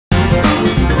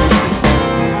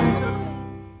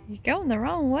You're going the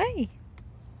wrong way.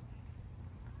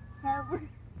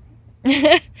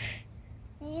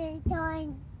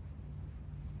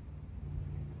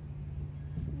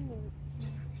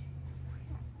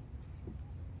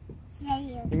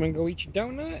 You wanna go eat your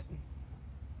donut?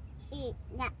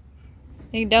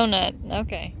 Eat donut.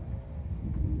 Okay.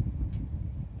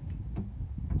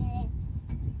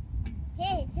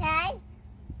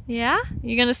 Yeah?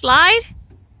 You gonna slide?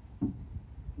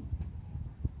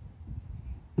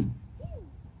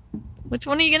 Which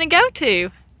one are you gonna go to?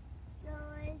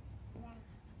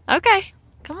 Okay,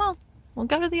 come on. We'll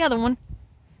go to the other one.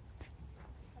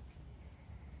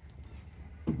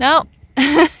 No,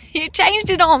 you changed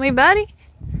it on me, buddy.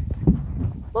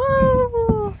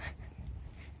 Woo!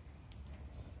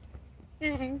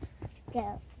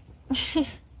 Go.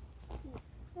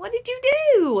 What did you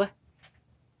do?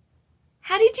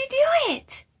 How did you do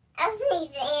it? I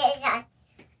think it's like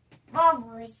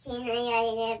bubbles and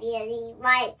I have really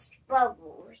white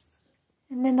bubbles.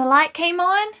 And then the light came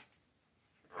on?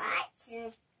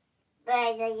 Right,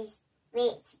 but it's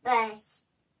which bus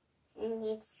and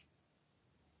it's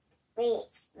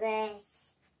which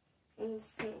bus and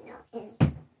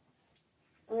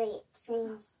which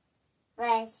things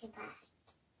bus back.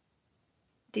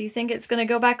 Do you think it's gonna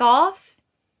go back off?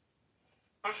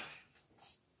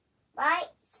 White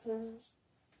things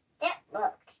that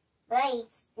look white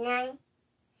nine.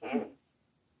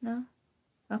 No?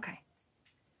 Okay.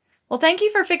 Well, thank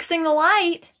you for fixing the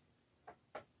light.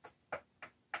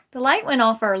 The light went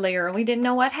off earlier and we didn't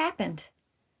know what happened.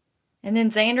 And then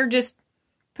Xander just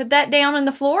put that down on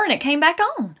the floor and it came back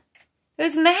on. It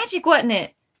was magic, wasn't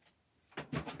it?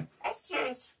 That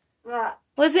sounds right.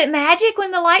 Was it magic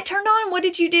when the light turned on? What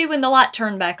did you do when the light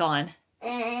turned back on?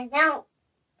 Don't.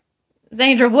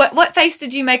 Xander, what face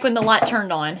did you make when the light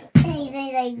turned on?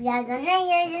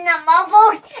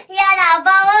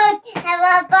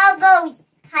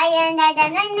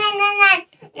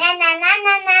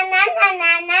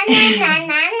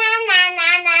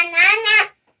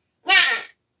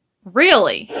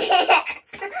 Really?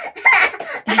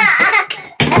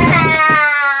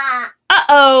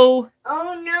 Uh-oh.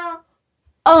 Oh no.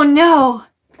 Oh no.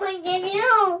 What did you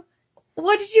do?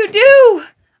 What did you do?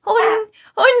 Oh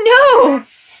no.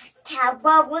 Cow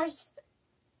bubbles.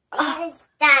 It's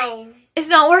dying. It's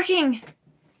not working.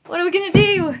 What are we gonna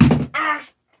do?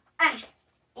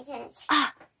 It's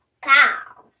a cow.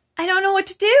 I don't know what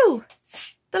to do.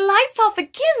 The light's off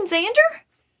again, Xander.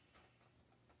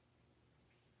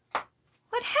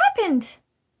 What happened?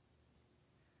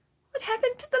 What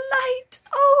happened to the light?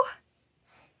 Oh,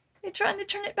 they're trying to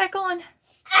turn it back on.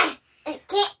 I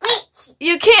can't reach.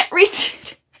 You can't reach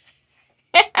it.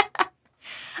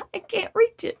 I can't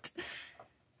reach it.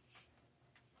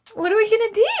 What are we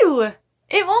gonna do?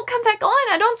 It won't come back on.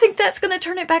 I don't think that's gonna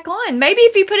turn it back on. Maybe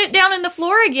if you put it down in the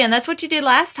floor again. That's what you did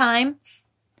last time.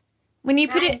 When you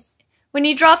when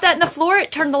you dropped that in the floor,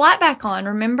 it turned the light back on,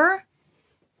 remember?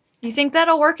 You think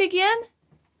that'll work again?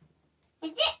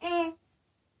 You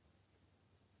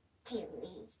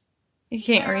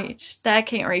can't reach. That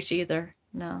can't reach either.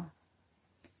 No.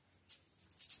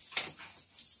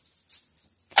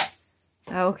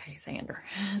 Okay, Xander.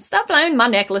 Stop playing with my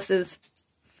necklaces.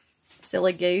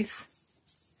 Silly goose.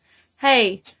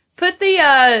 Hey, put the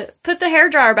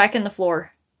hairdryer back in the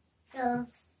floor. No.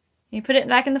 You put it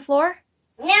back in the floor?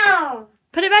 No.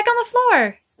 Put it back on the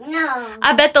floor. No.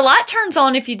 I bet the light turns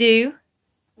on if you do.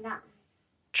 No.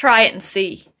 Try it and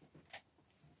see.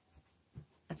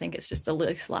 I think it's just a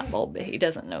loose light bulb, but he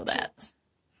doesn't know that.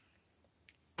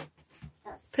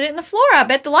 Put it in the floor. I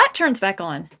bet the light turns back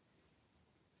on.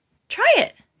 Try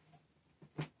it.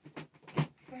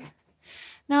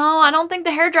 No, I don't think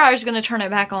the hairdryer is going to turn it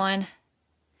back on.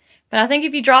 But I think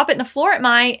if you drop it in the floor, it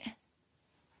might.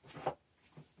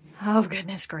 Oh,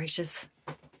 goodness gracious.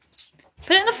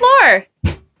 Put it in the floor.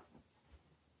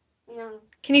 No.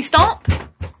 Can you stomp?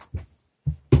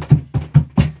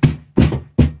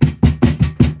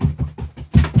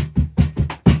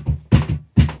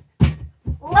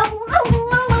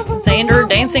 Xander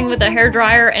dancing with a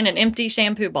hairdryer and an empty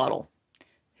shampoo bottle.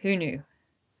 Who knew?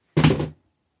 The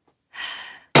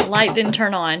light didn't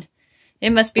turn on. It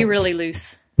must be really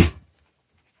loose.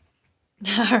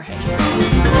 All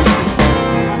right.